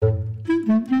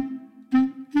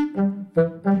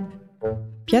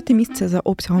5-те місце за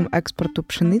обсягом експорту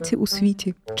пшениці у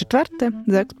світі, 4-те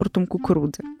за експортом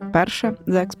кукурудзи, 1-ше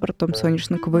за експортом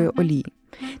соняшникової олії.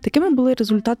 Такими були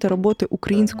результати роботи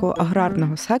українського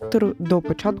аграрного сектору до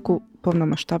початку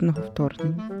повномасштабного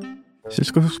вторгнення.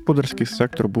 Сільськогосподарський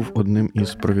сектор був одним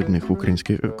із провідних в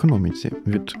українській економіці.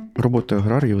 Від роботи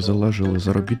аграріїв залежали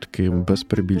заробітки без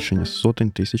перебільшення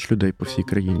сотень тисяч людей по всій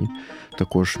країні,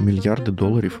 також мільярди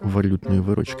доларів валютної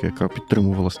виручки, яка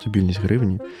підтримувала стабільність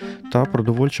гривні, та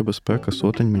продовольча безпека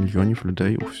сотень мільйонів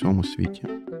людей у всьому світі.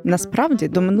 Насправді,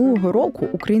 до минулого року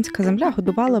українська земля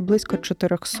годувала близько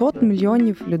 400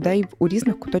 мільйонів людей у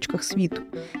різних куточках світу,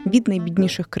 від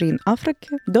найбідніших країн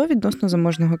Африки до відносно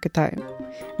заможного Китаю.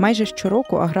 Майже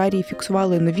щороку аграрії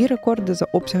фіксували нові рекорди за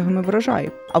обсягами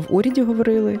врожаю, а в уряді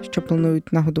говорили, що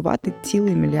планують нагодувати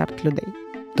цілий мільярд людей.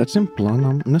 Та цим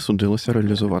планам не судилося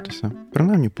реалізуватися,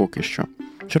 принаймні поки що.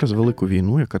 Через Велику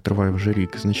війну, яка триває вже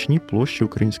рік, значні площі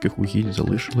українських угідь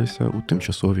залишилися у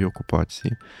тимчасовій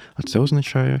окупації. А це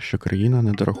означає, що країна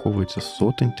не дораховується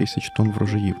сотень тисяч тонн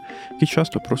врожаїв, які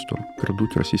часто просто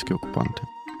крадуть російські окупанти.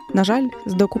 На жаль,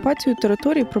 з деокупацією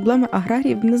території проблеми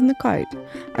аграріїв не зникають,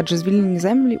 адже звільнені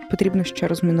землі потрібно ще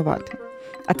розмінувати.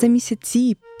 А це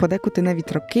місяці, подекуди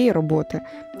навіть роки роботи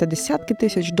та десятки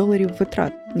тисяч доларів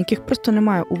витрат, яких просто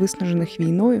немає у виснажених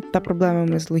війною та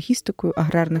проблемами з логістикою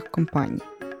аграрних компаній.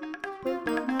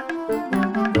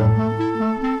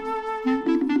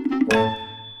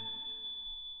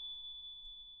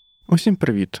 Усім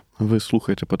привіт! Ви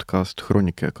слухаєте подкаст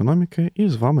 «Хроніки економіки» і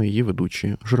з вами її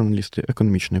ведучі, журналісти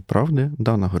 «Економічної правди»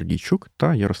 Дана Гордійчук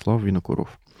та Ярослав Вінокуров.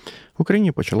 В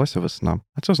Україні почалася весна,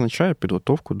 а це означає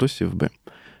підготовку до сівби.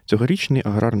 Цьогорічний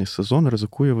аграрний сезон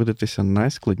ризикує видатися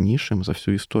найскладнішим за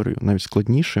всю історію, навіть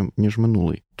складнішим, ніж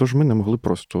минулий. Тож ми не могли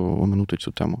просто оминути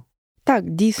цю тему. Так,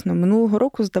 дійсно, минулого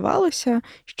року здавалося,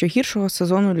 що гіршого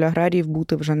сезону для аграріїв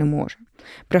бути вже не може.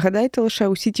 Пригадайте лише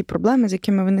усі ті проблеми, з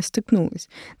якими вони стикнулись.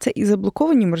 Це і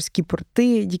заблоковані морські порти,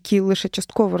 які лише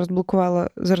частково розблокувала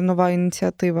зернова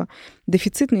ініціатива,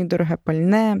 дефіцитне і дороге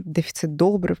пальне, дефіцит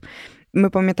добрив. Ми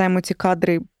пам'ятаємо ці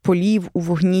кадри полів у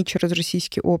вогні через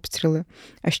російські обстріли.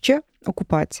 А ще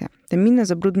окупація та мінне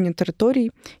забруднення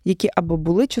територій, які або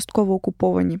були частково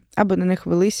окуповані, або на них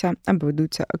велися, або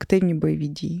ведуться активні бойові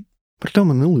дії. Проте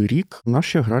минулий рік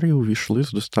наші аграрії увійшли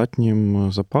з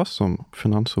достатнім запасом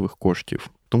фінансових коштів.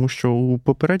 Тому що у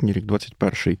попередній рік,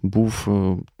 21-й, був,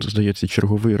 здається,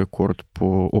 черговий рекорд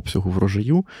по обсягу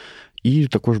врожаю, і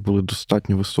також були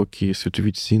достатньо високі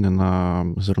світові ціни на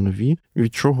зернові,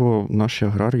 від чого наші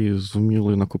аграрії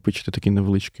зуміли накопичити такий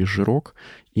невеличкий жирок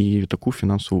і таку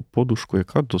фінансову подушку,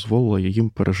 яка дозволила їм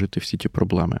пережити всі ті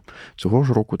проблеми. Цього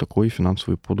ж року такої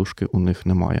фінансової подушки у них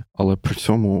немає, але при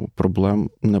цьому проблем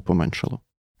не поменшало.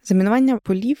 Замінування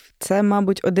полів – це,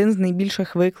 мабуть, один з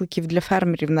найбільших викликів для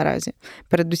фермерів наразі.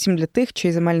 Передусім для тих,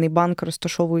 чий земельний банк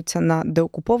розташовується на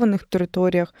деокупованих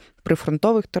територіях,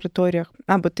 прифронтових територіях,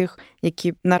 або тих,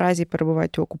 які наразі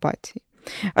перебувають у окупації.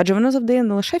 Адже воно завдає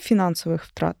не лише фінансових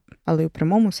втрат, але й у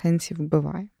прямому сенсі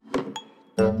вбиває.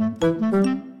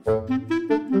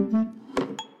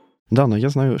 Дана, я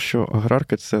знаю, що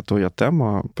аграрка – це твоя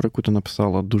тема, про яку ти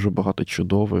написала дуже багато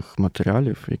чудових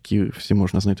матеріалів, які всі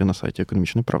можна знайти на сайті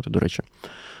 «Економічної правди», до речі.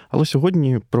 Але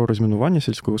сьогодні про розмінування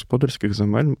сільськогосподарських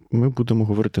земель ми будемо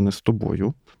говорити не з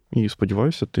тобою, і,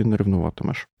 сподіваюся, ти не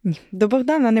ревнуватимеш. Ні, до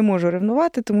Богдана не можу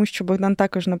ревнувати, тому що Богдан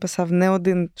також написав не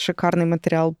один шикарний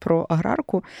матеріал про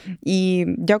аграрку. І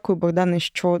дякую, Богдане,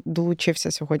 що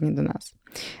долучився сьогодні до нас.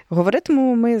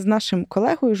 Говоритимемо ми з нашим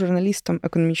колегою, журналістом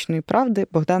 «Економічної правди»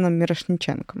 Богданом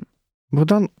Мірошніченком.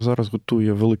 Богдан зараз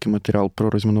готує великий матеріал про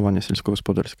розмінування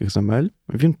сільськогосподарських земель.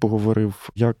 Він поговорив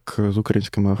як з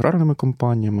українськими аграрними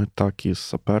компаніями, так і з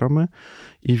саперами.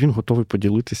 І він готовий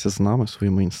поділитися з нами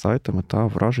своїми інсайтами та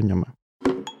враженнями.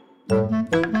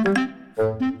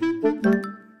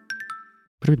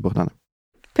 Привіт, Богдане.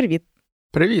 Привіт.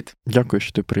 Привіт. Дякую,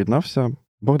 що ти приєднався.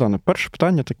 Богдане, перше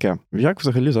питання таке. Як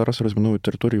взагалі зараз розмінують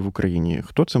території в Україні?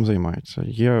 Хто цим займається?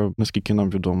 Є, наскільки нам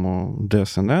відомо,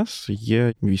 ДСНС,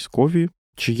 є військові.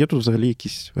 Чи є тут взагалі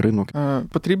якийсь ринок?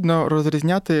 Потрібно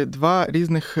розрізняти два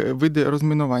різних види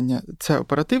розмінування. Це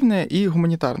оперативне і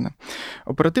гуманітарне.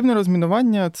 Оперативне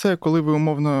розмінування – це коли ви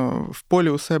умовно в полі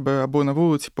у себе або на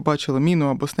вулиці побачили міну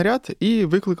або снаряд і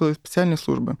викликали спеціальні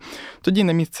служби. Тоді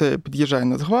на місце під'їжджає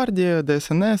Нацгвардія,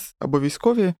 ДСНС або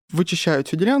військові, вичищають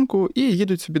цю ділянку і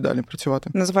їдуть собі далі працювати.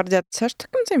 Нацгвардія це ж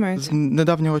таким займається? З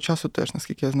недавнього часу теж,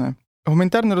 наскільки я знаю.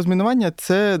 Гуманітарне розмінування –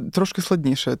 це трошки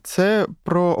складніше. Це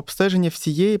про обстеження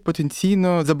всієї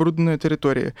потенційно забрудненої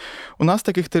території. У нас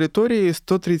таких територій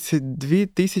 132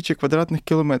 тисячі квадратних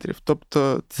кілометрів.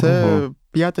 Тобто це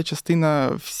 5-та частина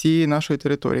всієї нашої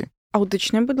території. А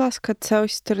уточни, будь ласка, це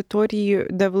ось території,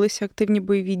 де велися активні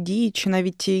бойові дії, чи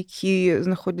навіть ті, які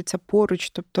знаходяться поруч?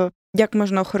 Тобто, як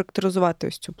можна охарактеризувати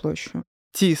ось цю площу?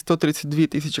 Ці 132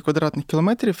 тисячі квадратних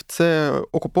кілометрів – це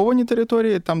окуповані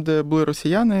території, там, де були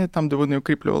росіяни, там, де вони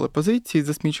укріплювали позиції,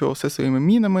 засмічували все своїми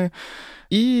мінами.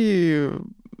 І,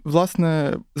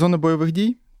 власне, зона бойових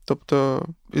дій, тобто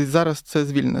зараз це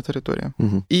звільнена територія.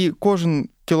 Угу. І кожен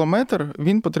кілометр,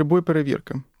 він потребує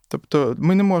перевірки. Тобто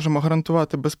ми не можемо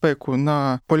гарантувати безпеку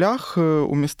на полях,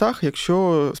 у містах,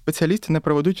 якщо спеціалісти не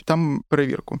проведуть там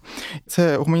перевірку.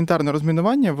 Це гуманітарне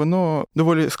розмінування, воно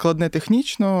доволі складне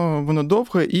технічно, воно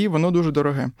довге і воно дуже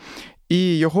дороге.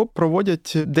 І його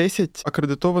проводять 10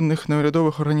 акредитованих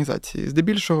неурядових організацій.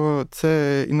 Здебільшого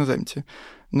це іноземці.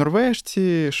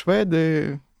 Норвежці,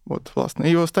 шведи,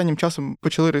 власне. І останнім часом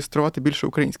почали реєструвати більше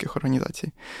українських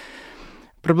організацій.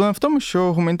 Проблема в тому,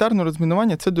 що гуманітарне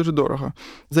розмінування – це дуже дорого.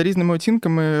 За різними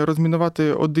оцінками,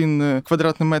 розмінувати 1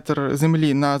 квадратний метр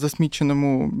землі на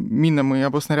засміченому мінами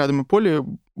або снарядами полі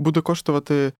буде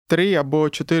коштувати $3 або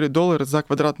 $4 за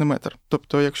квадратний метр.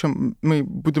 Тобто, якщо ми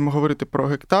будемо говорити про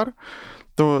гектар,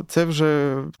 то це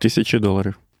вже...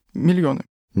 $1000. Мільйони.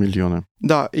 Мільйони.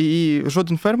 Да, і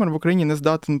жоден фермер в Україні не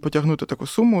здатен потягнути таку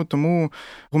суму, тому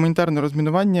гуманітарне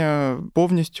розмінування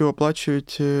повністю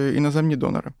оплачують іноземні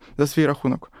донори за свій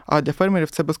рахунок. А для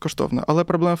фермерів це безкоштовно. Але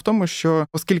проблема в тому, що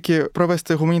оскільки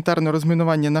провести гуманітарне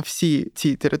розмінування на всі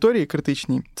ці території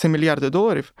критичні – це мільярди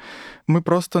доларів, ми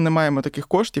просто не маємо таких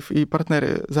коштів, і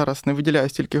партнери зараз не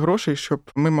виділяють стільки грошей, щоб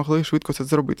ми могли швидко це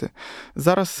зробити.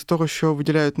 Зараз з того, що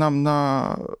виділяють нам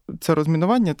на це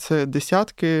розмінування, це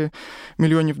десятки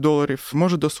мільйонів доларів,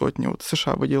 може до сотні.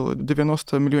 США виділили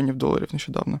 $90 мільйонів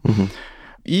нещодавно. Угу.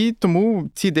 І тому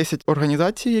ці 10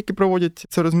 організацій, які проводять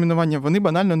це розмінування, вони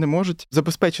банально не можуть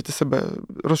забезпечити себе,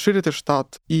 розширити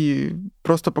штат і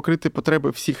просто покрити потреби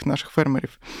всіх наших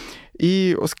фермерів.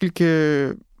 І оскільки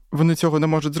вони цього не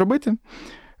можуть зробити,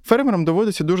 фермерам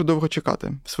доводиться дуже довго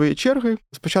чекати своєї черги.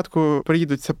 Спочатку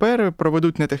приїдуть сапери,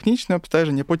 проведуть не технічне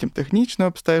обстеження, потім технічне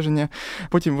обстеження,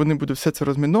 потім вони будуть все це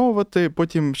розміновувати,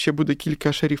 потім ще буде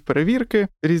кілька шарів перевірки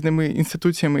різними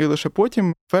інституціями, і лише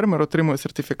потім фермер отримує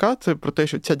сертифікат про те,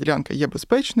 що ця ділянка є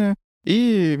безпечною, і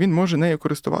він може нею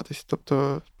користуватись.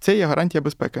 Тобто це є гарантія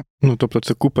безпеки. Тобто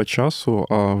це купа часу,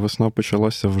 а весна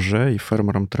почалася вже, і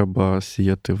фермерам треба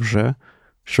сіяти вже.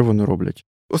 Що вони роблять?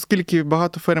 Оскільки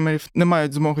багато фермерів не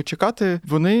мають змоги чекати,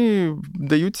 вони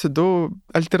вдаються до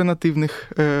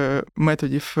альтернативних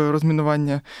методів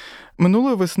розмінування.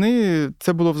 Минулої весни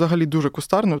це було взагалі дуже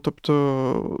кустарно,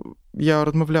 тобто я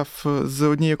розмовляв з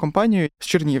однією компанією з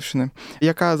Чернігівщини,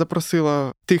 яка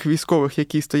запросила тих військових,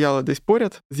 які стояли десь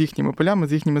поряд з їхніми полями,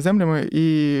 з їхніми землями,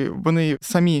 і вони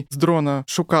самі з дрона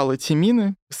шукали ці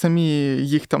міни, самі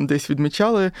їх там десь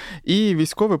відмічали, і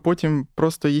військові потім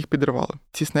просто їх підривали.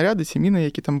 Ці снаряди, ці міни,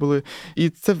 які там були. І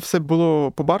це все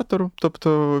було по бартеру,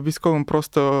 тобто військовим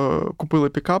просто купили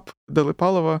пікап, дали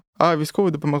паливо, а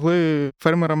військові допомогли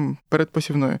фермерам перед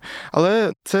посівною.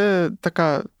 Але це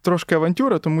така трошки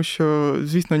авантюра, тому що,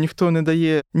 звісно, ніхто не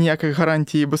дає ніяких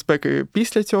гарантій безпеки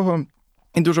після цього.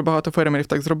 І дуже багато фермерів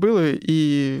так зробили,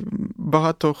 і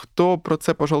багато хто про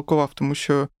це пожалкував, тому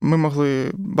що ми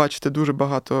могли бачити дуже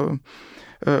багато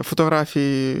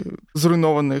фотографій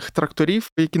зруйнованих тракторів,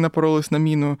 які напоролись на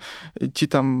міну, чи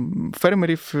там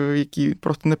фермерів, які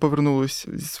просто не повернулись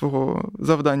зі свого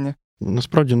завдання.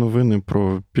 Насправді новини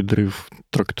про підрив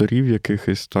тракторів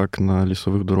якихось так на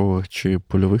лісових дорогах чи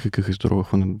польових якихось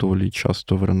дорогах, вони доволі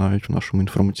часто виринають в нашому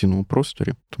інформаційному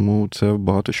просторі, тому це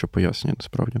багато що пояснює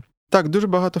насправді. Так, дуже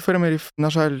багато фермерів, на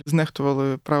жаль,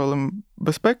 знехтували правилами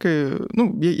безпеки.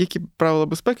 Які правила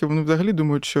безпеки? Вони взагалі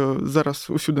думають, що зараз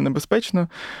усюди небезпечно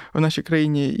в нашій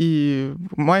країні, і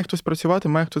має хтось працювати,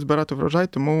 має хтось збирати врожай,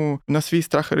 тому на свій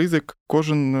страх і ризик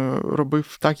кожен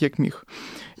робив так, як міг.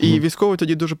 І військові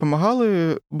тоді дуже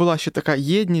допомагали. Була ще така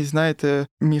єдність, знаєте,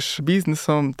 між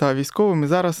бізнесом та військовими.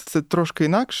 Зараз це трошки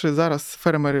інакше. Зараз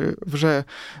фермери вже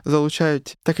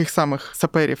залучають таких самих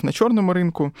саперів на чорному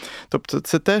ринку. Тобто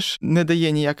це теж не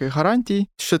дає ніяких гарантій,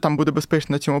 що там буде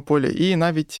безпечно на цьому полі. І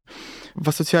навіть в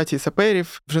асоціації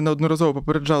саперів вже неодноразово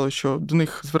попереджали, що до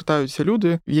них звертаються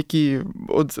люди, які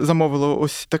замовили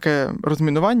ось таке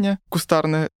розмінування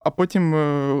кустарне, а потім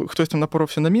хтось там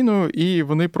напоровся на міну, і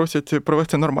вони просять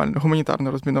провести нормальне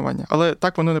гуманітарне розмінування. Але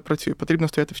так воно не працює, потрібно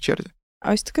стояти в черзі.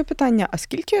 А ось таке питання, а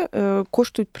скільки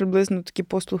коштують приблизно такі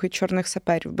послуги чорних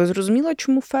саперів? Бо зрозуміло,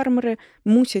 чому фермери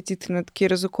мусять іти на такий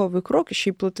ризиковий крок і ще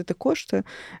й платити кошти,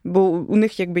 бо у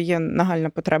них є нагальна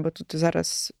потреба тут і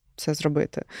зараз це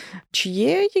зробити. Чи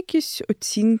є якісь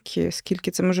оцінки,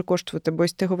 скільки це може коштувати? Бо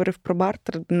ось ти говорив про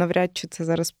бартер, навряд чи це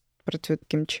зараз працює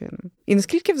таким чином? І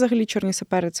наскільки взагалі чорні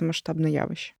сапери – це масштабне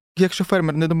явище? Якщо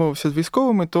фермер не домовився з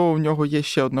військовими, то у нього є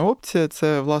ще одна опція –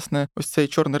 це, власне, ось цей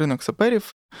чорний ринок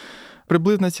саперів.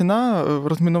 Приблизна ціна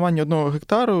розмінування 1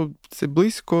 гектару – це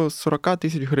близько 40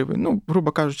 тисяч гривень,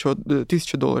 грубо кажучи,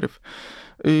 $1000.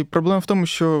 І проблема в тому,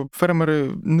 що фермери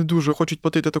не дуже хочуть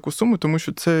платити таку суму, тому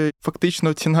що це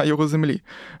фактично ціна його землі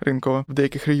ринкова в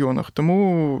деяких регіонах.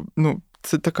 Тому,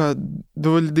 це така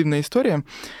доволі дивна історія.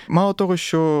 Мало того,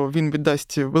 що він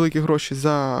віддасть великі гроші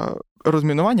за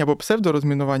розмінування або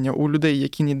псевдорозмінування у людей,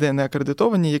 які ніде не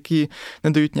акредитовані, які не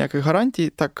дають ніяких гарантій,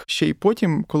 так ще й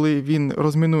потім, коли він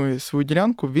розмінує свою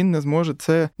ділянку, він не зможе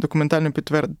це документально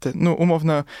підтвердити.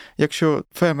 Умовно, якщо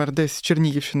фермер десь з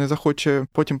Чернігівщини захоче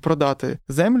потім продати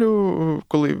землю,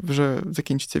 коли вже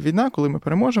закінчиться війна, коли ми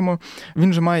переможемо,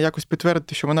 він же має якось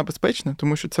підтвердити, що вона безпечна,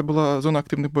 тому що це була зона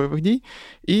активних бойових дій,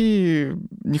 і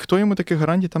ніхто йому таких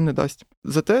гарантій там не дасть.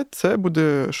 Зате це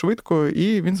буде швидко,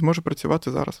 і він зможе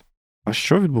працювати зараз. А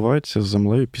що відбувається з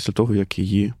землею після того, як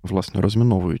її, власне,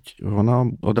 розміновують?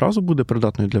 Вона одразу буде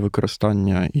придатною для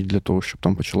використання і для того, щоб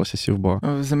там почалася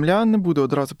сівба? Земля не буде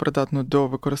одразу придатною до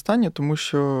використання, тому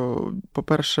що,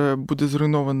 по-перше, буде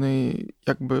зруйнований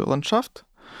ландшафт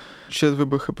через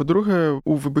вибухи. По-друге,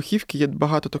 у вибухівки є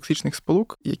багато токсичних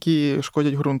сполук, які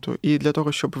шкодять ґрунту. І для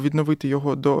того, щоб відновити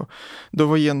його до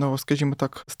воєнного, скажімо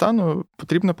так, стану,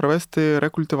 потрібно провести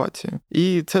рекультивацію.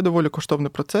 І це доволі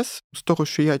коштовний процес. З того,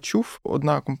 що я чув,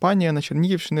 одна компанія на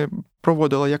Чернігівщині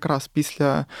проводила якраз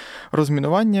після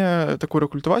розмінування таку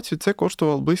рекультивацію, це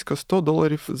коштувало близько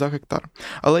 $100 за гектар.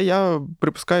 Але я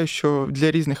припускаю, що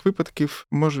для різних випадків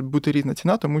може бути різна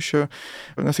ціна, тому що,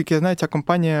 наскільки я знаю, ця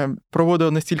компанія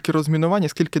проводила не стільки розмінування,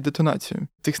 скільки детонацію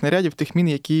тих снарядів, тих мін,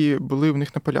 які були в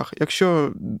них на полях.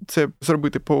 Якщо це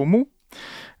зробити по уму,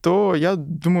 то, я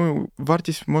думаю,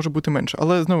 вартість може бути менша.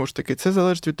 Але, знову ж таки, це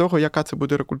залежить від того, яка це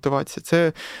буде рекультивація.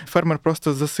 Це фермер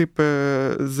просто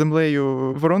засипе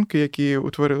землею воронки, які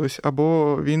утворились,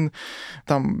 або він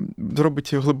там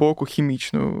зробить глибоку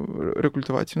хімічну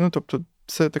рекультивацію. Тобто,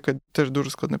 це таке теж дуже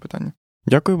складне питання.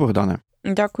 Дякую, Богдане.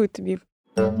 Дякую тобі.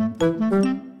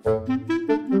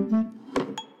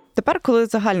 Тепер, коли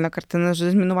загальна картина з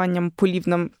розмінуванням полів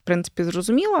нам, в принципі,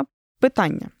 зрозуміла,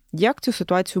 питання. Як цю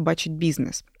ситуацію бачить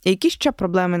бізнес? І які ще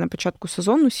проблеми на початку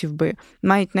сезону сівби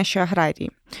мають наші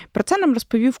аграрії? Про це нам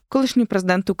розповів колишній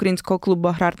президент Українського клубу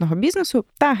аграрного бізнесу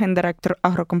та гендиректор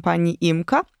агрокомпанії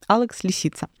ІМК Алекс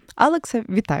Лісіца. Алексе,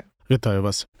 вітаю! Вітаю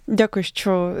вас! Дякую,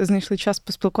 що знайшли час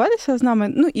поспілкуватися з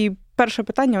нами. І перше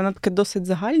питання, воно таке досить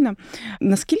загальне.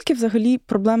 Наскільки взагалі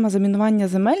проблема замінування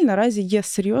земель наразі є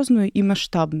серйозною і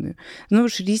масштабною? Знову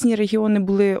ж, різні регіони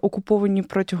були окуповані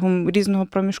протягом різного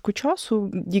проміжку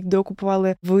часу, їх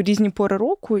деокупували в різні пори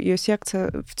року, і ось як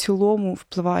це в цілому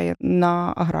впливає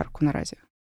на аграрку наразі?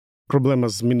 Проблема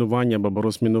з мінуванням або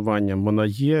розмінуванням, вона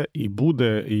є і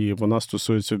буде, і вона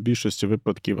стосується в більшості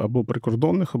випадків або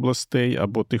прикордонних областей,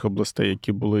 або тих областей,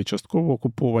 які були частково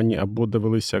окуповані, або де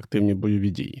велися активні бойові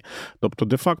дії. Тобто,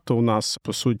 де-факто у нас,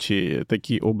 по суті,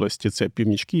 такі області – це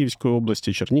північ Київської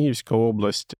області, Чернігівська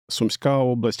область, Сумська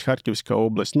область, Харківська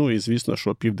область, і, звісно,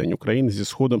 що південь України зі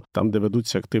Сходом, там, де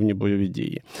ведуться активні бойові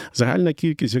дії. Загальна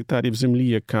кількість гектарів землі,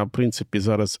 яка, в принципі,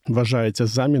 зараз вважається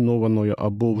замінованою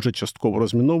або вже частково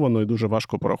розмінованою, дуже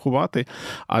важко порахувати,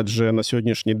 адже на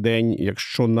сьогоднішній день,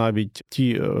 якщо навіть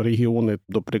ті регіони,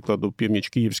 до прикладу, північ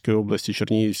Київської області,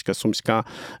 Чернігівська, Сумська,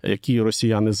 які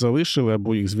росіяни залишили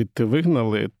або їх звідти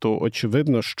вигнали, то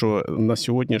очевидно, що на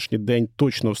сьогоднішній день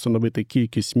точно встановити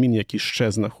кількість мін, які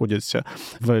ще знаходяться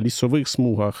в лісових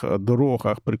смугах,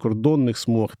 дорогах, прикордонних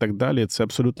смугах і так далі, це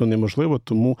абсолютно неможливо,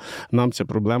 тому нам ця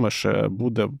проблема ще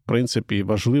буде, в принципі,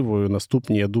 важливою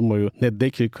наступні, я думаю, не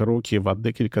декілька років, а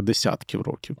декілька десятків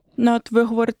років. От ви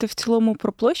говорите в цілому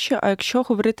про площі, а якщо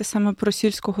говорити саме про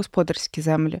сільськогосподарські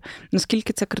землі,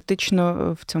 наскільки це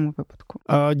критично в цьому випадку?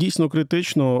 Дійсно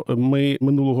критично. Ми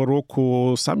минулого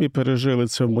року самі пережили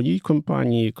це в моїй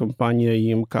компанії.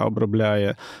 Компанія ІМК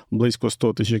обробляє близько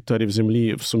 100 тисяч гектарів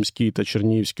землі в Сумській та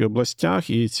Чернігівській областях,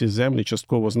 і ці землі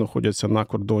частково знаходяться на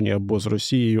кордоні або з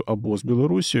Росією, або з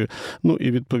Білорусією.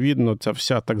 І, відповідно, ця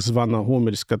вся так звана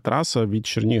Гомельська траса від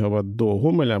Чернігова до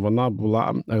Гомеля, вона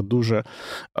була дуже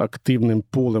активним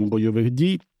полем бойових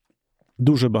дій.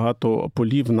 Дуже багато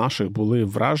полів наших були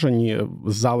вражені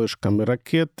залишками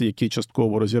ракет, які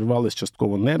частково розірвалися,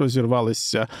 частково не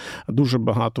розірвалися. Дуже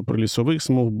багато прилісових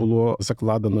смуг було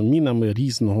закладено мінами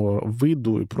різного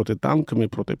виду, протитанковими,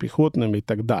 протипіхотними і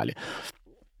так далі.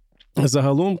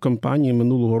 Загалом компанії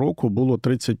минулого року було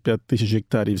 35 тисяч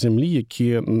гектарів землі,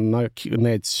 які на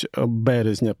кінець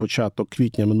березня, початок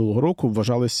квітня минулого року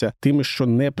вважалися тими, що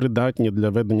непридатні для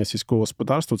ведення сільського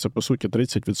господарства. Це, по суті,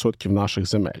 30% наших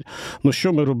земель. Ну,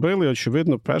 що ми робили?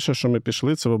 Очевидно, перше, що ми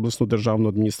пішли, це в обласну державну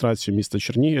адміністрацію міста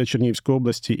Чернігівської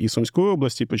області і Сумської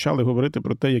області, і почали говорити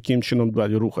про те, яким чином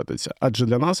далі рухатися. Адже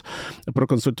для нас,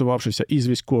 проконсультувавшися і з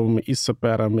військовими, і з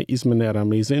саперами, і з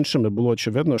мінерами, і з іншими, було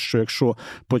очевидно, що якщо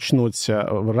почнуться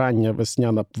рання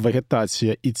весняна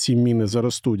вегетація і ці міни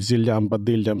заростуть зіллям,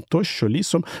 бадиллям тощо,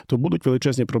 лісом, то будуть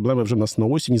величезні проблеми вже нас на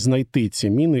осінь знайти ці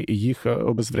міни і їх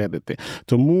обезвредити.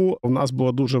 Тому у нас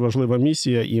була дуже важлива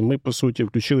місія, і ми, по суті,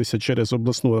 включилися через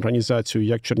обласну організацію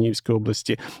як Чернігівської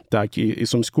області, так і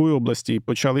Сумської області, і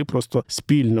почали просто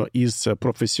спільно із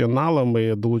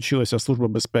професіоналами, долучилася Служба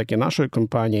безпеки нашої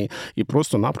компанії, і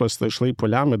просто-напросто йшли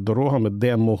полями, дорогами,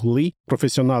 де могли.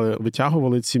 Професіонали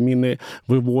витягували ці міни,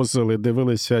 вивозили,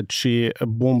 дивилися, чи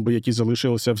бомби, які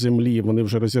залишилися в землі, вони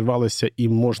вже розірвалися і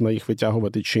можна їх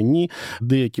витягувати чи ні.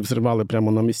 Деякі взривали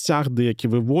прямо на місцях, деякі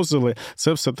вивозили.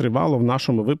 Це все тривало в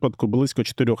нашому випадку близько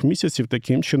 4 місяців.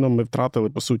 Таким чином ми втратили,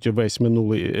 по суті, весь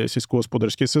минулий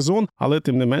сільськогосподарський сезон, але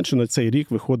тим не менше на цей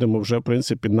рік виходимо вже, в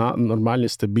принципі, на нормальний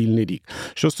стабільний рік.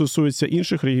 Що стосується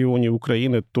інших регіонів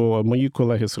України, то мої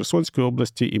колеги з Херсонської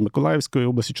області і Миколаївської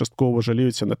області частково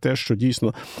жаліються на те, що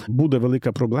дійсно буде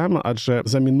велика проблема, адже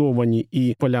заміновані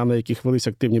і поля, на яких велись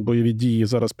активні бойові дії,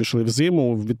 зараз пішли в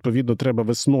зиму. Відповідно, треба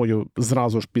весною,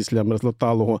 зразу ж після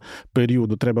мерзлоталого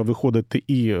періоду, треба виходити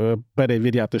і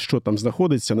перевіряти, що там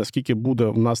знаходиться, наскільки буде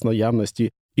в нас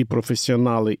наявності і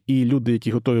професіонали, і люди,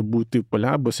 які готові бути в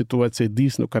поля, бо ситуація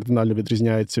дійсно кардинально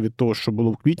відрізняється від того, що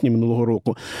було в квітні минулого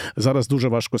року. Зараз дуже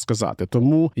важко сказати.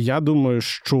 Тому я думаю,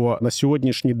 що на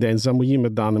сьогоднішній день, за моїми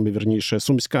даними, вірніше,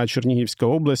 Сумська, Чернігівська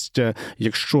область,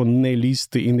 якщо не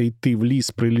лізти і не йти в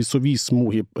ліс при лісовій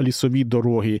смугі, лісові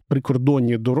дороги,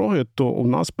 прикордонні дороги, то у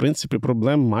нас, в принципі,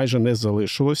 проблем майже не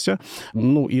залишилося.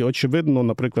 Ну і очевидно,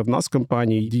 наприклад, в нас в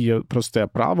компанії діє просте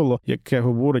правило, яке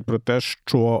говорить про те,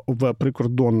 що в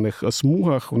прикордонних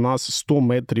смугах у нас 100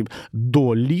 метрів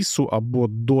до лісу або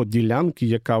до ділянки,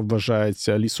 яка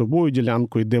вважається лісовою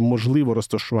ділянкою, де можливо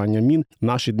розташування мін,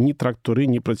 наші ні трактори,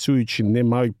 ні працюючі не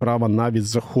мають права навіть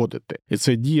заходити. І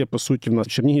це діє, по суті, в нас в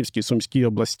Чернігівській і Сумській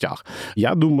областях.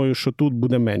 Я думаю, що тут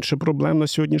буде менше проблем на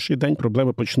сьогоднішній день.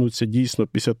 Проблеми почнуться дійсно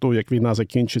після того, як війна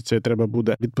закінчиться, і треба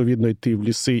буде відповідно йти в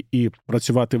ліси і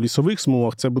працювати в лісових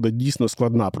смугах. Це буде дійсно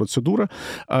складна процедура.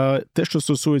 Те, що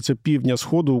стосується півдня,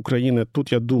 сходу України,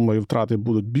 тут, я думаю, втрати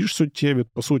будуть більш суттєві.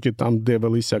 По суті, там, де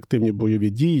велися активні бойові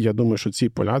дії, я думаю, що ці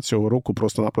поля цього року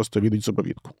просто-напросто відуть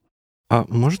заповідку. А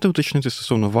можете уточнити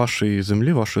стосовно вашої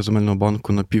землі, вашого земельного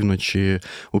банку на півночі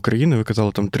України? Ви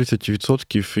казали, там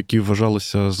 30%, які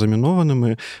вважалися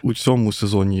замінованими у цьому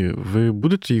сезоні. Ви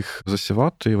будете їх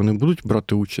засівати? Вони будуть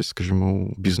брати участь, скажімо,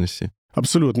 у бізнесі?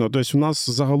 Абсолютно. Тобто у нас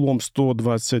загалом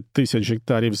 120 тисяч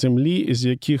гектарів землі, з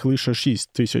яких лише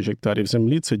 6 тисяч гектарів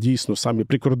землі – це дійсно самі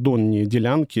прикордонні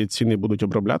ділянки, ці не будуть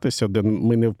оброблятися, де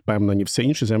ми не впевнені. Все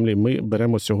інші землі ми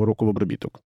беремо цього року в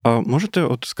обробіток. А можете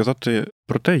сказати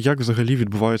про те, як взагалі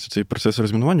відбувається цей процес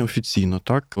розмінування офіційно,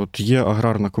 так? От є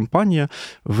аграрна компанія,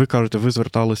 ви кажете, ви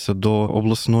зверталися до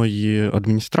обласної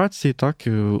адміністрації, так,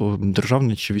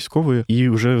 державної чи військової, і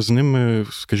вже з ними,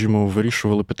 скажімо,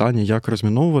 вирішували питання, як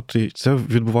розміновувати. Це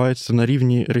відбувається на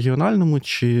рівні регіональному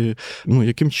чи,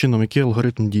 яким чином, який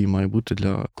алгоритм дій має бути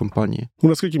для компанії?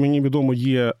 Наскільки мені відомо,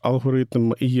 є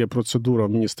алгоритм і є процедура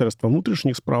Міністерства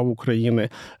внутрішніх справ України,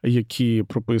 які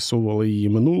прописували її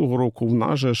минулого року. В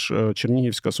нас же ж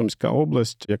Чернігівська, Сумська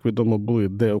область, як відомо, були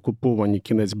деокуповані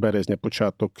кінець березня,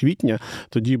 початок квітня.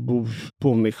 Тоді був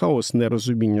повний хаос,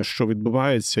 нерозуміння, що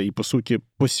відбувається, і, по суті,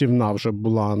 посівна вже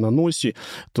була на носі,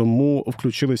 тому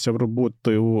включилися в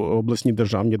роботу обласні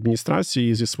державні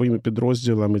адміністрації зі своїми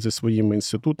підрозділами, зі своїми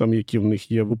інститутами, які в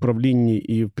них є в управлінні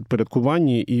і в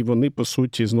підпорядкуванні, і вони, по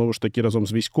суті, знову ж таки, разом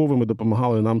з військовими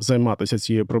допомагали нам займатися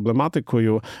цією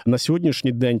проблематикою. На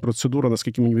сьогоднішній день процедура,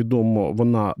 наскільки мені відомо,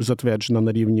 вона затверджена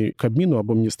на рівні Кабміну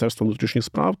або Міністерства внутрішніх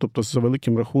справ, тобто за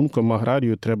великим рахунком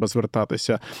аграрію треба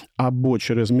звертатися або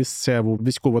через місцеву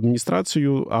військову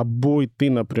адміністрацію, або йти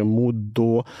напряму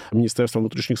до Міністерства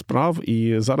внутрішніх справ.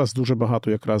 І зараз дуже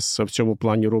багато якраз в цьому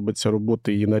плані робиться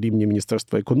роботи і на рівні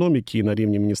Міністерства економіки, і на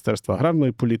рівні Міністерства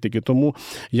аграрної політики. Тому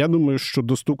я думаю, що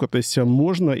достукатися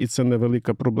можна, і це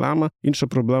невелика проблема. Інша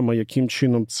проблема, яким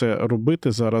чином це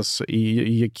робити зараз, і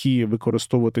які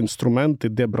використовувати інструменти,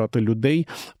 де брати людей.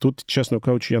 Тут, чесно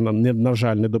кажучи, я на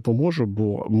жаль, не допоможу,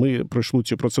 бо ми пройшли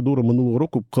цю процедуру минулого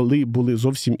року, коли були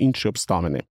зовсім інші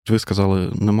обставини. Ви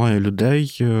сказали, немає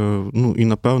людей, і,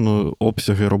 напевно,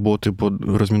 обсяги роботи по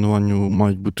розмінуванню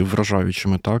мають бути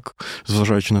вражаючими, так?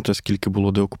 Зважаючи на те, скільки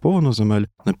було деокуповано земель,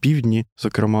 на півдні,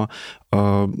 зокрема.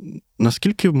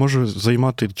 Наскільки може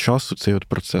займати часу цей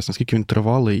процес? Наскільки він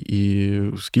тривалий і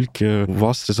скільки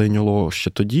вас це зайняло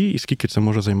ще тоді, і скільки це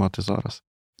може займати зараз?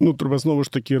 Треба знову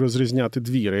ж таки розрізняти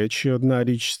дві речі. Одна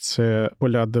річ – це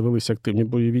поля, де велися активні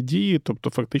бойові дії, тобто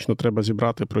фактично треба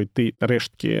зібрати, пройти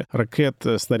рештки ракет,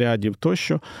 снарядів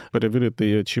тощо,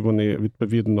 перевірити, чи вони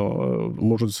відповідно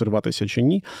можуть зриватися чи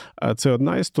ні. Це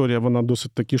одна історія, вона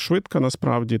досить таки швидка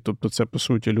насправді, тобто це, по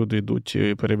суті, люди йдуть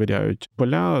і перевіряють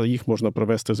поля, їх можна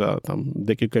провести за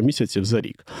декілька місяців, за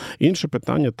рік. Інше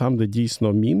питання там, де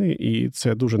дійсно міни, і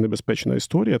це дуже небезпечна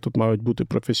історія, тут мають бути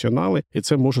професіонали, і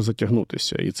це може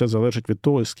затягнутися. І це залежить від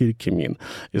того, скільки мін.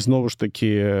 І знову ж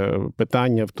таки,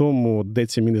 питання в тому, де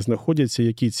ці міни знаходяться,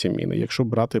 які ці міни. Якщо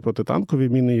брати протитанкові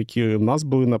міни, які в нас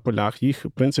були на полях, їх,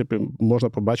 в принципі, можна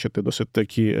побачити досить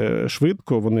таки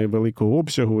швидко, вони великого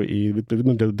обсягу і,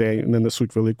 відповідно, для людей не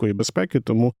несуть великої безпеки,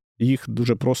 тому їх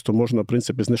дуже просто можна, в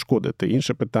принципі, знешкодити.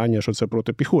 Інше питання, що це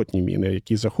протипіхотні міни,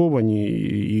 які заховані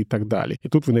і так далі. І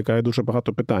тут виникає дуже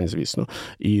багато питань, звісно.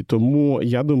 І тому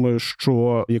я думаю,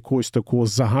 що якогось такого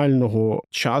загального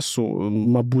часу,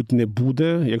 мабуть, не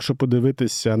буде. Якщо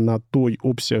подивитися на той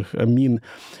обсяг мін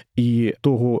і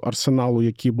того арсеналу,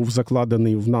 який був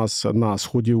закладений в нас на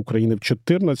сході України в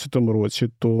 2014 році,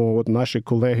 то наші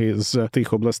колеги з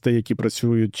тих областей, які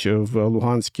працюють в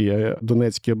Луганській,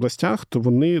 Донецькій областях, то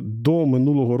вони до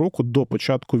минулого року, до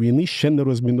початку війни, ще не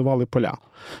розмінували поля.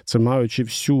 Це маючи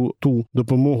всю ту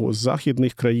допомогу з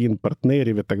західних країн,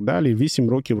 партнерів і так далі, 8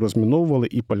 років розміновували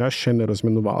і поля ще не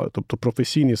розмінували. Тобто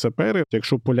професійні сапери,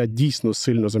 якщо поля дійсно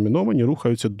сильно заміновані,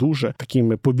 рухаються дуже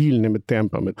такими повільними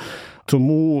темпами.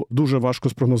 Тому дуже важко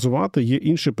спрогнозувати. Є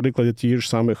інші приклади тієї ж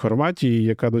самої Хорватії,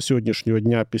 яка до сьогоднішнього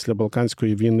дня після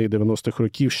Балканської війни 90-х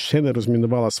років ще не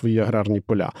розмінувала свої аграрні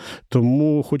поля.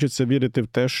 Тому хочеться вірити в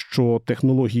те, що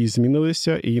технології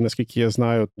змінилися, і, наскільки я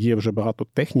знаю, є вже багато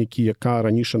техніки, яка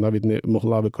раніше навіть не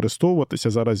могла використовуватися,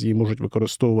 зараз її можуть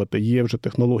використовувати. Є вже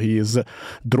технології з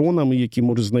дронами, які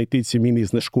можуть знайти ці міни і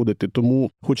знешкодити.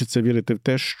 Тому хочеться вірити в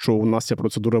те, що у нас ця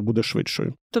процедура буде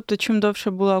швидшою. Тобто, чим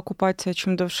довше була окупація,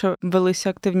 чим довше велися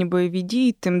активні бойові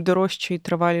дії, тим дорожче і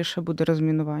триваліше буде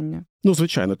розмінування?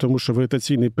 Звичайно, тому що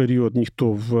вегетаційний період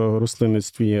ніхто в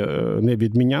рослинництві не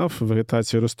відміняв.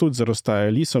 Вегетації ростуть,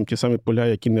 заростає лісом. Ті самі поля,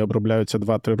 які не обробляються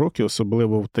 2-3 роки,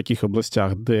 особливо в таких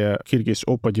областях, де кількість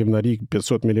опадів на рік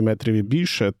 500 мм і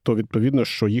більше, то відповідно,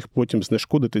 що їх потім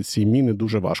знешкодити, ці міни,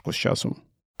 дуже важко з часом.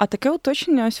 А таке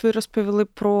уточнення, ось ви розповіли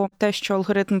про те, що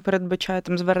алгоритм передбачає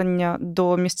звернення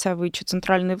до місцевої чи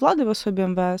центральної влади в особі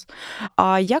МВС.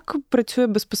 А як працює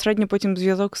безпосередньо потім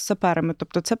зв'язок з саперами?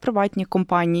 Тобто це приватні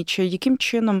компанії, чи яким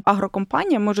чином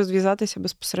агрокомпанія може зв'язатися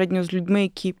безпосередньо з людьми,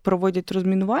 які проводять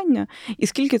розмінування, і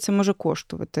скільки це може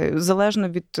коштувати? Залежно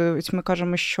від, ось ми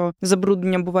кажемо, що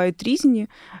забруднення бувають різні,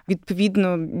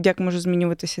 відповідно, як може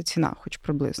змінюватися ціна, хоч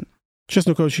приблизно?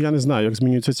 Чесно кажучи, я не знаю, як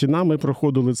змінюється ціна. Ми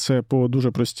проходили це по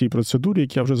дуже простій процедурі,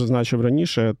 як я вже зазначив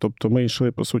раніше. Тобто ми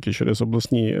йшли, по суті, через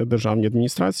обласні державні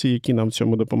адміністрації, які нам в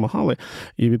цьому допомагали.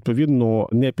 І, відповідно,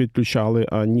 не підключали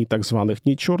ні так званих,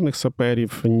 ні чорних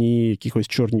саперів, ні якихось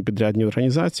чорні підрядні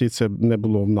організації. Це не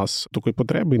було в нас такої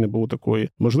потреби і не було такої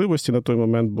можливості на той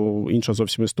момент, бо інша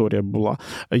зовсім історія була.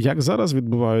 Як зараз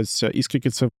відбувається і скільки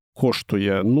це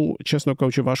коштує? Чесно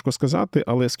кажучи, важко сказати,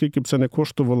 але скільки б це не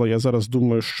коштувало, я зараз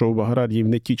думаю, що в аграріїв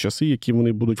не ті часи, які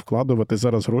вони будуть вкладувати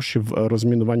зараз гроші в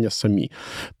розмінування самі.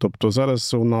 Тобто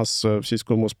зараз у нас в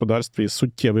сільському господарстві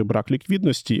суттєвий брак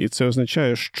ліквідності, і це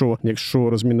означає, що якщо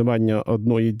розмінування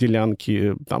одної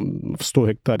ділянки в 100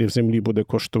 гектарів землі буде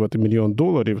коштувати $1 мільйон,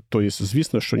 то,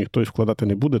 звісно, що ніхто вкладати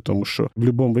не буде, тому що в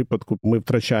будь-якому випадку ми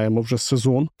втрачаємо вже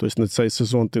сезон, тобто на цей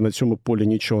сезон ти на цьому полі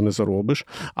нічого не заробиш,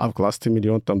 а вкласти $1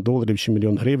 мільйон доларів чи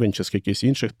 $1 мільйон чи скількись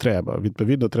інших треба.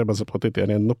 Відповідно, треба заплатити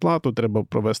орендну плату, треба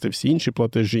провести всі інші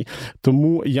платежі.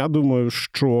 Тому я думаю,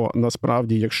 що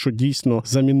насправді, якщо дійсно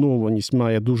замінованість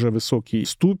має дуже високий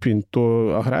ступінь, то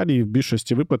аграрії в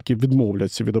більшості випадків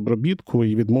відмовляться від обробітку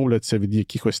і відмовляться від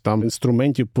якихось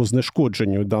інструментів по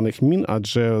знешкодженню даних мін,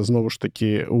 адже, знову ж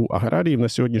таки, у аграріїв на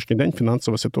сьогоднішній день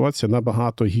фінансова ситуація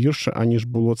набагато гірша, аніж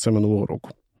було це минулого року.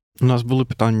 У нас були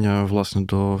питання, власне,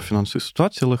 до фінансової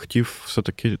ситуації, але хотів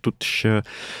все-таки тут ще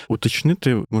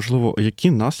уточнити, можливо,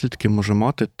 які наслідки може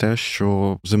мати те,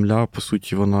 що земля, по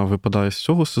суті, вона випадає з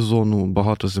цього сезону,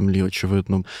 багато землі,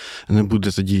 очевидно, не буде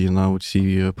задіяна у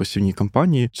цій посівній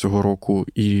кампанії цього року,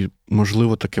 і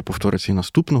можливо, таке повториться і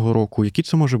наступного року. Які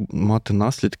це може мати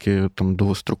наслідки там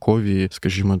довгострокові,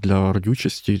 скажімо, для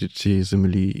родючості цієї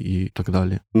землі і так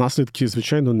далі? Наслідки,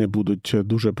 звичайно, не будуть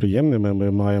дуже приємними.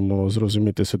 Ми маємо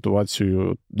зрозуміти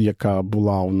ситуацію, яка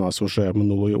була у нас уже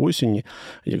минулої осені.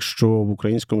 Якщо в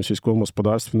українському сільському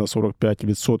господарстві на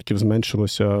 45%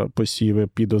 зменшилося посіви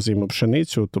під озиму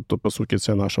пшеницю, тобто, по суті,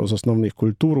 це наша з основних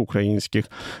культур українських,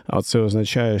 а це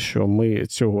означає, що ми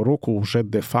цього року вже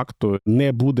де-факто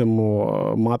не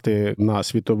будемо мати на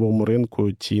світовому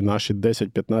ринку ті наші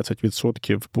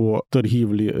 10-15% по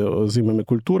торгівлі озимими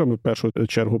культурами, в першу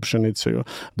чергу пшеницею.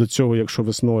 До цього, якщо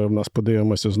весною в нас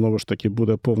подивимося, знову ж таки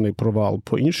буде повний провал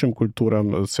по іншим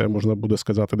культурам, це можна буде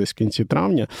сказати десь в кінці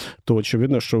травня, то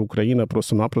очевидно, що Україна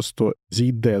просто-напросто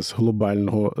зійде з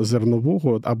глобального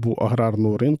зернового або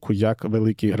аграрного ринку як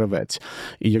великий гравець.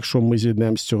 І якщо ми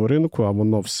зійдемо з цього ринку, а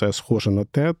воно все схоже на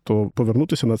те, то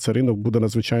повернутися на цей ринок буде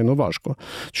надзвичайно важко.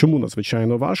 Чому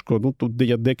надзвичайно важко? Ну, тут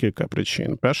є декілька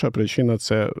причин. Перша причина –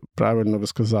 це, правильно ви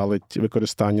сказали,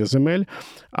 використання земель,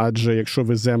 адже якщо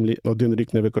ви землі один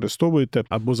рік не використовуєте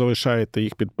або залишаєте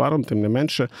їх під паром, тим не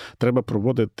менше, треба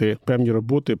проводити певні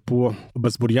роботи по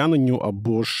безбур'яненню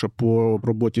або ж по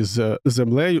роботі з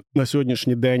землею. На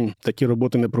сьогоднішній день такі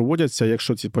роботи не проводяться.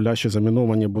 Якщо ці поля ще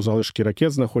заміновані або залишки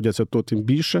ракет знаходяться, то тим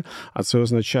більше. А це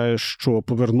означає, що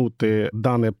повернути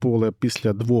дане поле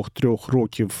після 2-3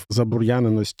 років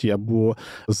забур'яненості або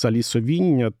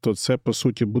залісовіння, то це, по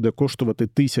суті, буде коштувати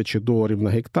 $1000 на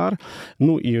гектар.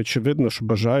 Ну і очевидно, що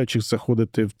бажаючих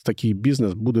заходити в такий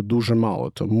бізнес буде дуже мало.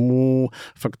 Тому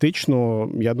фактично,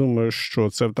 я думаю, що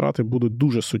це втрати будуть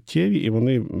дуже суттєві, і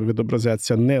вони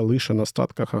відобразяться не лише на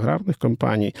статках аграрних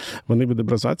компаній, вони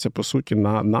відобразяться, по суті,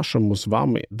 на нашому з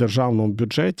вами державному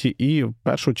бюджеті і, в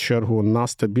першу чергу, на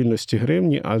стабільності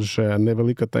гривні, адже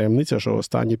невелика таємниця, що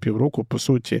останні півроку, по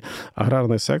суті,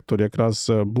 аграрний сектор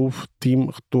якраз був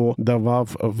тим, хто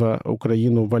давав в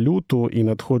Україну валюту, і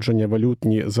надходження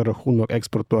валютні за рахунок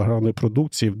експорту аграрної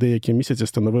продукції в деякі місяці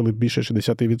становили більше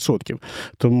 60%.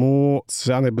 Тому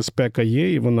ця небезпека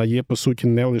є, і вона є, по суті,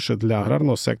 не лише для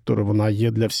аграрного сектору, вона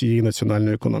є для всієї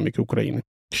національної економіки України.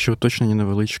 Ще уточнення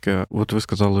невеличке. От ви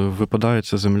сказали, випадає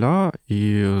ця земля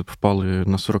і впали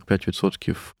на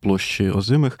 45% площі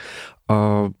озимих.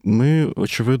 А ми,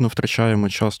 очевидно, втрачаємо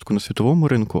частку на світовому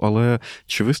ринку, але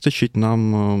чи вистачить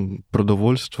нам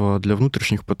продовольства для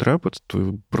внутрішніх потреб?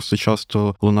 Просто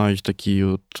часто лунають такі,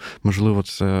 можливо,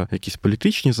 це якісь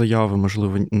політичні заяви,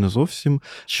 можливо, не зовсім.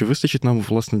 Чи вистачить нам,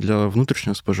 власне, для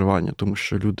внутрішнього споживання, тому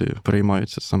що люди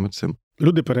переймаються саме цим?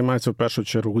 Люди переймаються в першу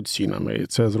чергу цінами, і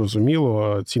це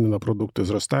зрозуміло. Ціни на продукти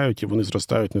зростають, і вони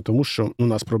зростають не тому, що у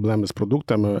нас проблеми з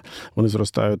продуктами, вони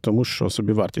зростають тому, що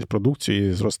собівартість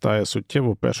продукції зростає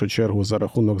суттєво, в першу чергу за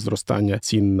рахунок зростання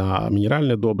цін на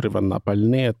мінеральне добриво, на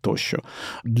пальне тощо.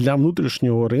 Для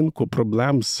внутрішнього ринку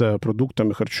проблем з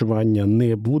продуктами харчування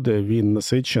не буде, він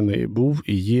насичений був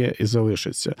і є, і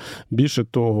залишиться. Більше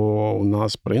того, у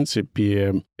нас, в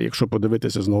принципі, якщо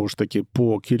подивитися знову ж таки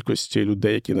по кількості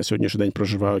людей, які на сьогоднішній день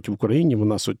проживають в Україні,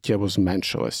 вона суттєво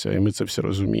зменшилася, і ми це всі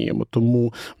розуміємо.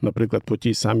 Тому, наприклад, по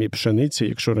тій самій пшениці,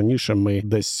 якщо раніше ми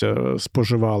десь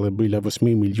споживали біля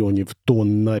 8 мільйонів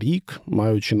тонн на рік,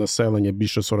 маючи населення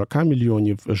більше 40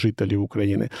 мільйонів жителів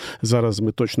України, зараз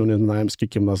ми точно не знаємо,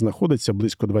 скільки в нас знаходиться,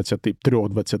 близько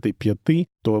 23-25,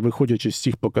 то виходячи з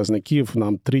цих показників,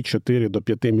 нам 3-4 до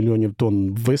 5 мільйонів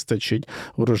тонн вистачить.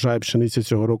 Урожай пшениці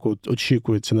цього року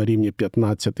очікується на рівні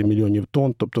 15 мільйонів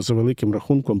тонн, тобто за великим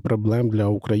рахунком проблем для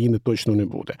України точно не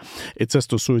буде. І це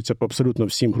стосується по абсолютно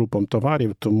всім групам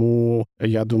товарів, тому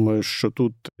я думаю, що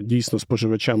тут дійсно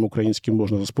споживачам українським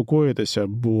можна заспокоїтися,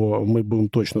 бо ми будемо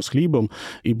точно з хлібом,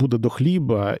 і буде до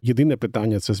хліба. Єдине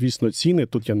питання – це, звісно, ціни.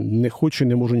 Тут я не хочу,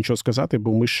 не можу нічого сказати,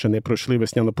 бо ми ще не пройшли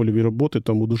весняно-польові роботи,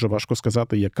 тому дуже важко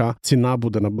сказати, яка ціна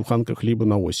буде на буханках хліба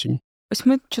на осінь. Ось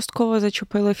ми частково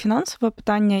зачепили фінансове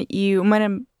питання, і у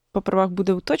мене по правах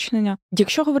буде уточнення.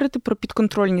 Якщо говорити про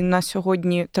підконтрольні на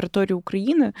сьогодні території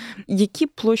України, які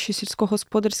площі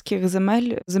сільськогосподарських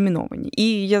земель заміновані?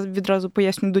 І я відразу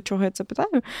поясню, до чого я це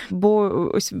питаю, бо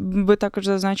ось ви також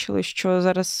зазначили, що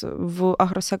зараз в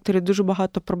агросекторі дуже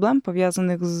багато проблем,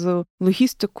 пов'язаних з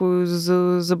логістикою,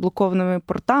 з заблокованими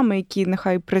портами, які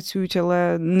нехай працюють,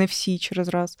 але не всі через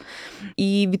раз.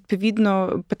 І,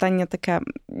 відповідно, питання таке,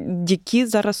 які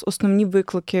зараз основні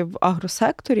виклики в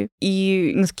агросекторі,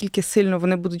 і наскільки наскільки сильно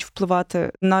вони будуть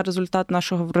впливати на результат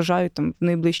нашого врожаю там в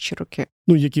найближчі роки?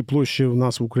 Які площі в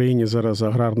нас в Україні зараз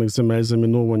аграрних земель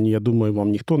заміновані, я думаю, вам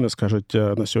ніхто не скаже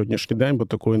на сьогоднішній день, бо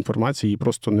такої інформації її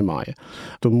просто немає.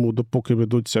 Тому допоки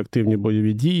ведуться активні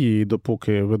бойові дії, і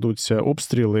допоки ведуться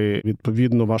обстріли,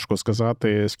 відповідно, важко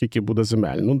сказати, скільки буде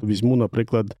земель. Візьму,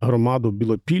 наприклад, громаду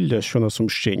Білопілля, що на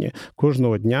Сумщині.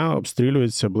 Кожного дня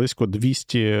обстрілюється близько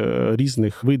 200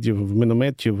 різних видів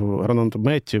мінометів,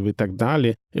 гранатометів і так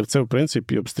далі. І це, в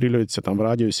принципі, обстрілюється там в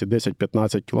радіусі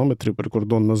 10-15 кілометрів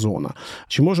прикордонна зона.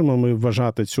 Чи можемо ми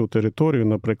вважати цю територію,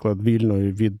 наприклад,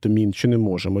 вільною від мін, чи не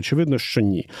можемо? Очевидно, що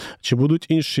ні. Чи будуть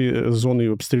інші зони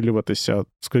обстрілюватися?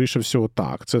 Скоріше всього,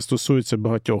 так. Це стосується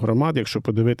багатьох громад. Якщо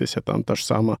подивитися, там та ж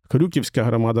сама Крюківська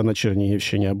громада на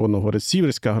Чернігівщині або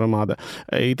Новгород-Сіверська громада.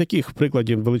 І таких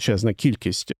прикладів величезна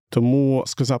кількість. Тому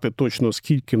сказати точно,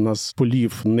 скільки в нас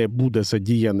полів не буде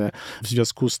задіяне в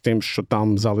зв'язку з тим, що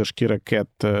там залишки ракет,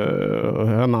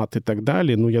 гранат і так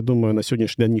далі, я думаю, на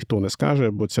сьогоднішній день ніхто не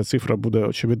скаже, бо ця цифра буде,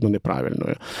 очевидно,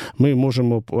 неправильною. Ми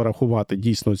можемо порахувати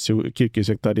дійсно цю кількість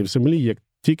гектарів землі, як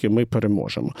тільки ми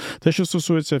переможемо. Те, що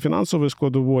стосується фінансової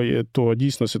складової, то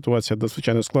дійсно ситуація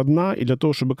надзвичайно складна. І для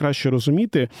того, щоб краще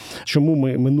розуміти, чому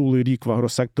ми минулий рік в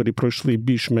агросекторі пройшли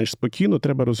більш-менш спокійно,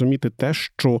 треба розуміти те,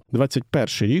 що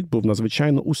 21-й рік був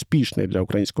надзвичайно успішний для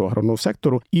українського аграрного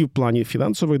сектору і в плані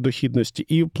фінансової дохідності,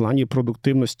 і в плані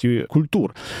продуктивності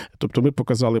культур. Тобто ми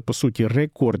показали, по суті,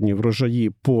 рекордні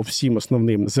врожаї по всім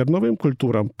основним зерновим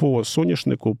культурам, по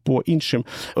соняшнику, по іншим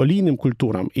олійним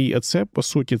культурам. І це, по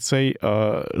суті, цей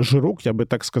жирок, я би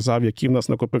так сказав, який в нас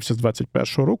накопився з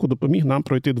 21-го року, допоміг нам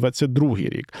пройти 22-й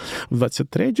рік. В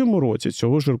 23-му році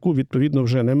цього жирку, відповідно,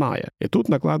 вже немає. І тут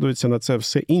накладаються на це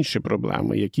все інші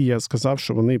проблеми, які я сказав,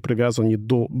 що вони прив'язані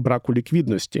до браку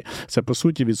ліквідності. Це, по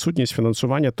суті, відсутність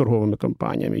фінансування торговими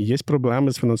компаніями. Є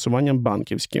проблеми з фінансуванням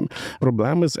банківським,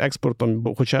 проблеми з експортом,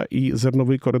 бо хоча і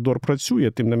зерновий коридор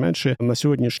працює, тим не менше, на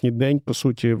сьогоднішній день, по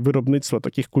суті, виробництво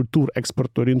таких культур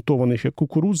експортоорієнтованих, як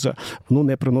кукурудза, воно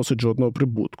не приносить жодного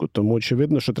прибутку. Тому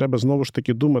очевидно, що треба знову ж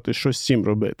таки думати, що з цим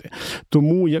робити.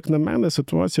 Тому, як на мене,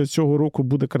 ситуація цього року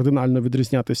буде кардинально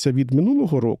відрізнятися від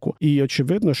минулого року. І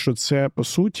очевидно, що це, по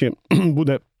суті,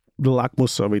 буде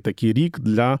лакмусовий такий рік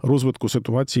для розвитку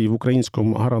ситуації в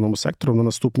українському аграрному секторі на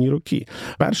наступні роки.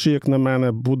 Перший, як на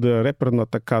мене, буде реперна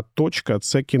така точка,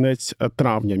 це кінець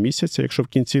травня місяця. Якщо в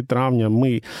кінці травня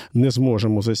ми не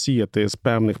зможемо засіяти з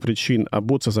певних причин,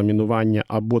 або це замінування,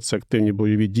 або це активні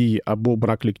бойові дії, або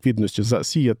брак ліквідності,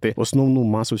 засіяти основну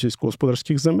масу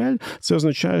сільськогосподарських земель, це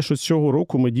означає, що цього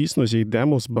року ми дійсно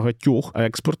зійдемо з багатьох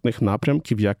експортних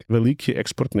напрямків, як великий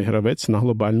експортний гравець на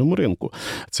глобальному ринку.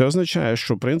 Це означає,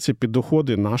 що, в принципі,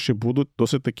 доходи наші будуть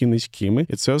досить таки низькими.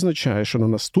 І це означає, що на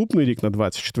наступний рік, на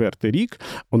 24-й рік,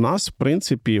 у нас, в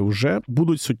принципі, вже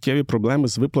будуть суттєві проблеми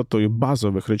з виплатою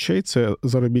базових речей. Це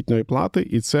заробітної плати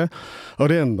і це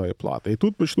орендної плати. І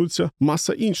тут почнуться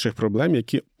маса інших проблем,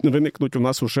 які виникнуть у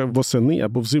нас вже восени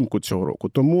або взимку цього року.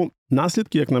 Тому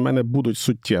наслідки, як на мене, будуть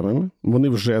суттєвими. Вони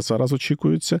вже зараз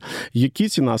очікуються. Які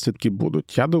ці наслідки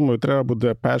будуть? Я думаю, треба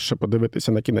буде перше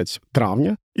подивитися на кінець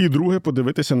травня і друге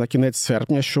подивитися на кінець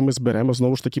серпня, що ми зберемо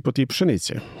знову ж таки по тій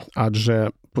пшениці. Адже,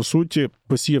 по суті,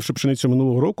 посіявши пшеницю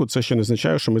минулого року, це ще не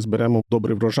означає, що ми зберемо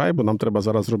добрий врожай, бо нам треба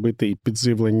зараз робити і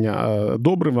підживлення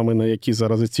добривами, на які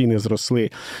зараз ціни зросли,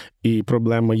 і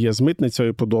проблема є з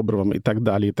митницею по добривам і так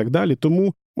далі, і так далі.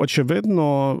 Тому,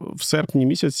 очевидно, в серпні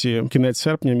місяці, кінець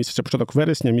серпня місяця, початок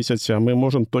вересня місяця, ми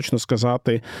можемо точно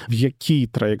сказати, в якій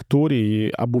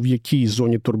траєкторії або в якій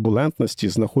зоні турбулентності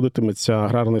знаходитиметься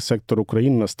аграрний сектор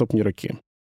України на наступні роки.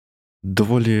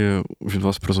 Доволі від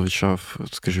вас прозвучав,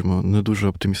 скажімо, не дуже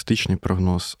оптимістичний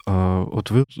прогноз.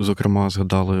 От ви, зокрема,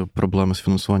 згадали проблеми з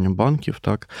фінансуванням банків,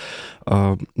 так?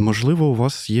 Можливо, у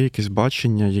вас є якесь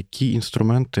бачення, які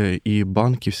інструменти і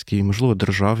банківські, і, можливо,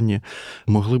 державні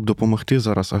могли б допомогти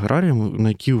зараз аграріям, на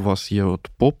які у вас є от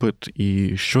попит,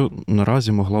 і що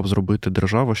наразі могла б зробити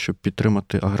держава, щоб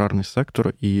підтримати аграрний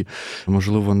сектор і,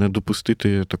 можливо, не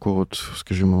допустити такого, от,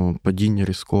 скажімо, падіння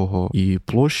різкого і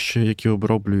площі, які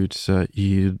оброблюються,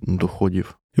 і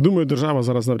доходів? Я думаю, держава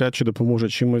зараз навряд чи допоможе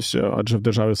чимось, адже в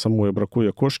державі самої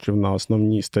бракує коштів на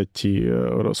основні статті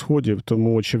розходів.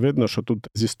 Тому очевидно, що тут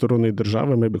зі сторони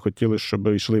держави ми би хотіли,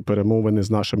 щоб йшли перемовини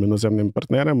з нашими іноземними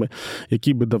партнерами,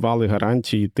 які би давали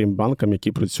гарантії тим банкам,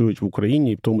 які працюють в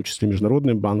Україні, і в тому числі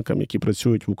міжнародним банкам, які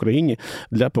працюють в Україні,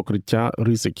 для покриття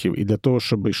ризиків і для того,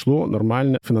 щоб йшло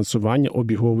нормальне фінансування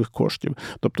обігових коштів.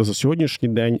 Тобто за сьогоднішній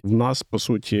день в нас, по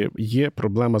суті, є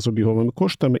проблема з обіговими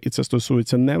коштами, і це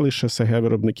стосується не лише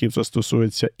СГ-виробництва, виробників, це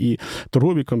стосується і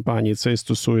торгові компанії, це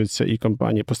стосується і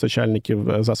компаній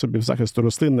постачальників засобів захисту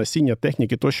рослин, насіння,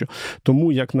 техніки тощо.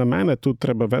 Тому, як на мене, тут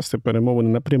треба вести перемовини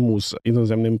напряму з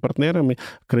іноземними партнерами,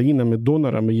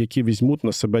 країнами-донорами, які візьмуть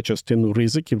на себе частину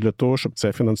ризиків для того, щоб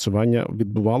це фінансування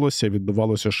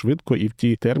відбувалося швидко і в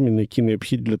ті терміни, які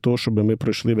необхідні для того, щоб ми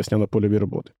пройшли весняно-польові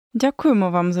роботи. Дякуємо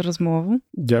вам за розмову.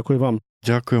 Дякую вам.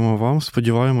 Дякуємо вам.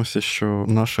 Сподіваємося, що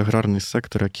наш аграрний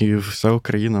сектор, як і вся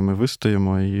Україна, ми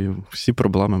вистоїмо і всі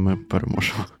проблеми ми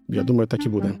переможемо. Я думаю, так і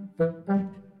буде.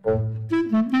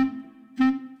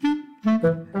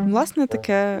 Власне,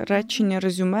 таке речення,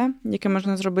 резюме, яке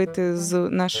можна зробити з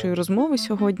нашої розмови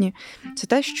сьогодні, це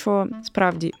те, що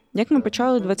справді, як ми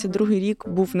почали, 22-й рік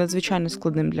був надзвичайно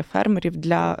складним для фермерів,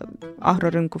 для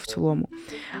агроринку в цілому.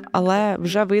 Але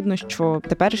вже видно, що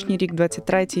теперішній рік,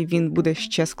 23-й, він буде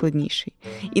ще складніший.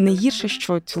 І найгірше,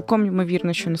 що цілком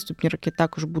ймовірно, що наступні роки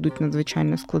також будуть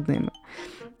надзвичайно складними.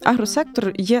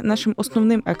 Агросектор є нашим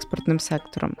основним експортним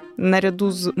сектором,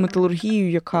 наряду з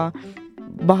металургією, яка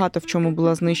багато в чому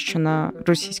була знищена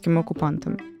російськими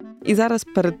окупантами. І зараз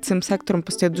перед цим сектором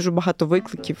постає дуже багато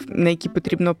викликів, на які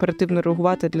потрібно оперативно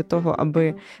реагувати для того,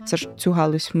 аби все ж цю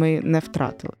галузь ми не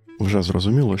втратили. Вже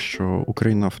зрозуміло, що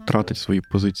Україна втратить свої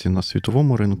позиції на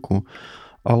світовому ринку,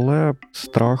 але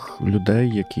страх людей,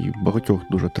 який багатьох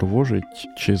дуже тривожить,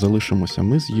 чи залишимося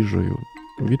ми з їжею,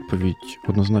 відповідь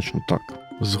однозначно так.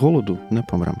 З голоду не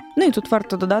помремо. Ну і тут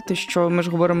варто додати, що ми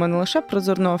ж говоримо не лише про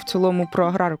зерно, а в цілому про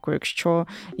аграрку. Якщо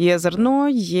є зерно,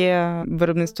 є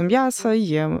виробництво м'яса,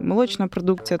 є молочна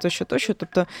продукція, тощо.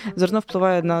 Тобто зерно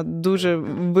впливає на дуже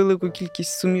велику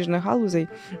кількість суміжних галузей.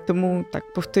 Тому,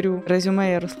 так, повторю,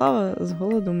 резюме Ярослава, з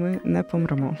голоду ми не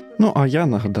помремо. Ну, а я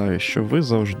нагадаю, що ви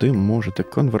завжди можете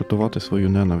конвертувати свою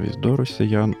ненависть до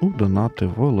росіян у донати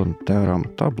волонтерам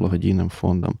та благодійним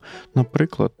фондам.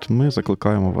 Наприклад, ми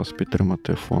закликаємо вас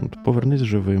підтримати фонд «Повернись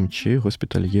живим» чи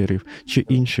госпітальєрів, чи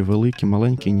інші великі,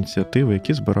 маленькі ініціативи,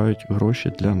 які збирають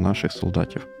гроші для наших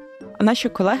солдатів. А наші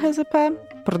колеги з АП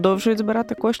продовжують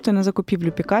збирати кошти на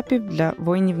закупівлю пікапів для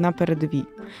воїнів на передовій.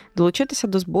 Долучитися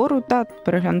до збору та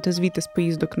переглянути звіти з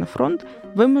поїздок на фронт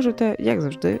ви можете, як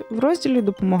завжди, в розділі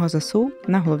 «Допомога ЗСУ»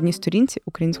 на головній сторінці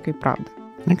 «Української правди».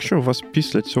 Якщо у вас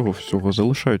після цього всього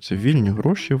залишаються вільні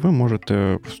гроші, ви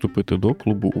можете вступити до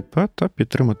клубу УП та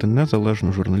підтримати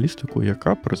незалежну журналістику,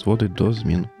 яка призводить до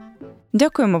змін.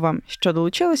 Дякуємо вам, що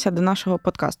долучилися до нашого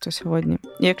подкасту сьогодні.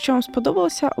 І якщо вам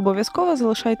сподобалося, обов'язково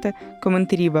залишайте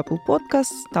коментарі в Apple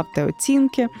Podcast, ставте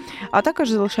оцінки, а також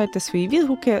залишайте свої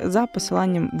відгуки за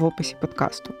посиланням в описі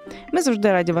подкасту. Ми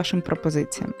завжди раді вашим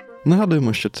пропозиціям.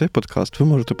 Нагадуємо, що цей подкаст ви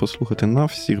можете послухати на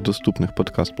всіх доступних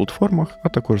подкаст-платформах, а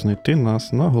також знайти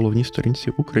нас на головній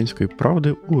сторінці «Української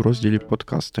правди» у розділі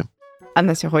 «Подкасти». А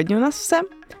на сьогодні у нас все.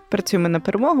 Працюємо на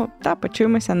перемогу та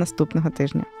почуємося наступного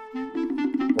тижня.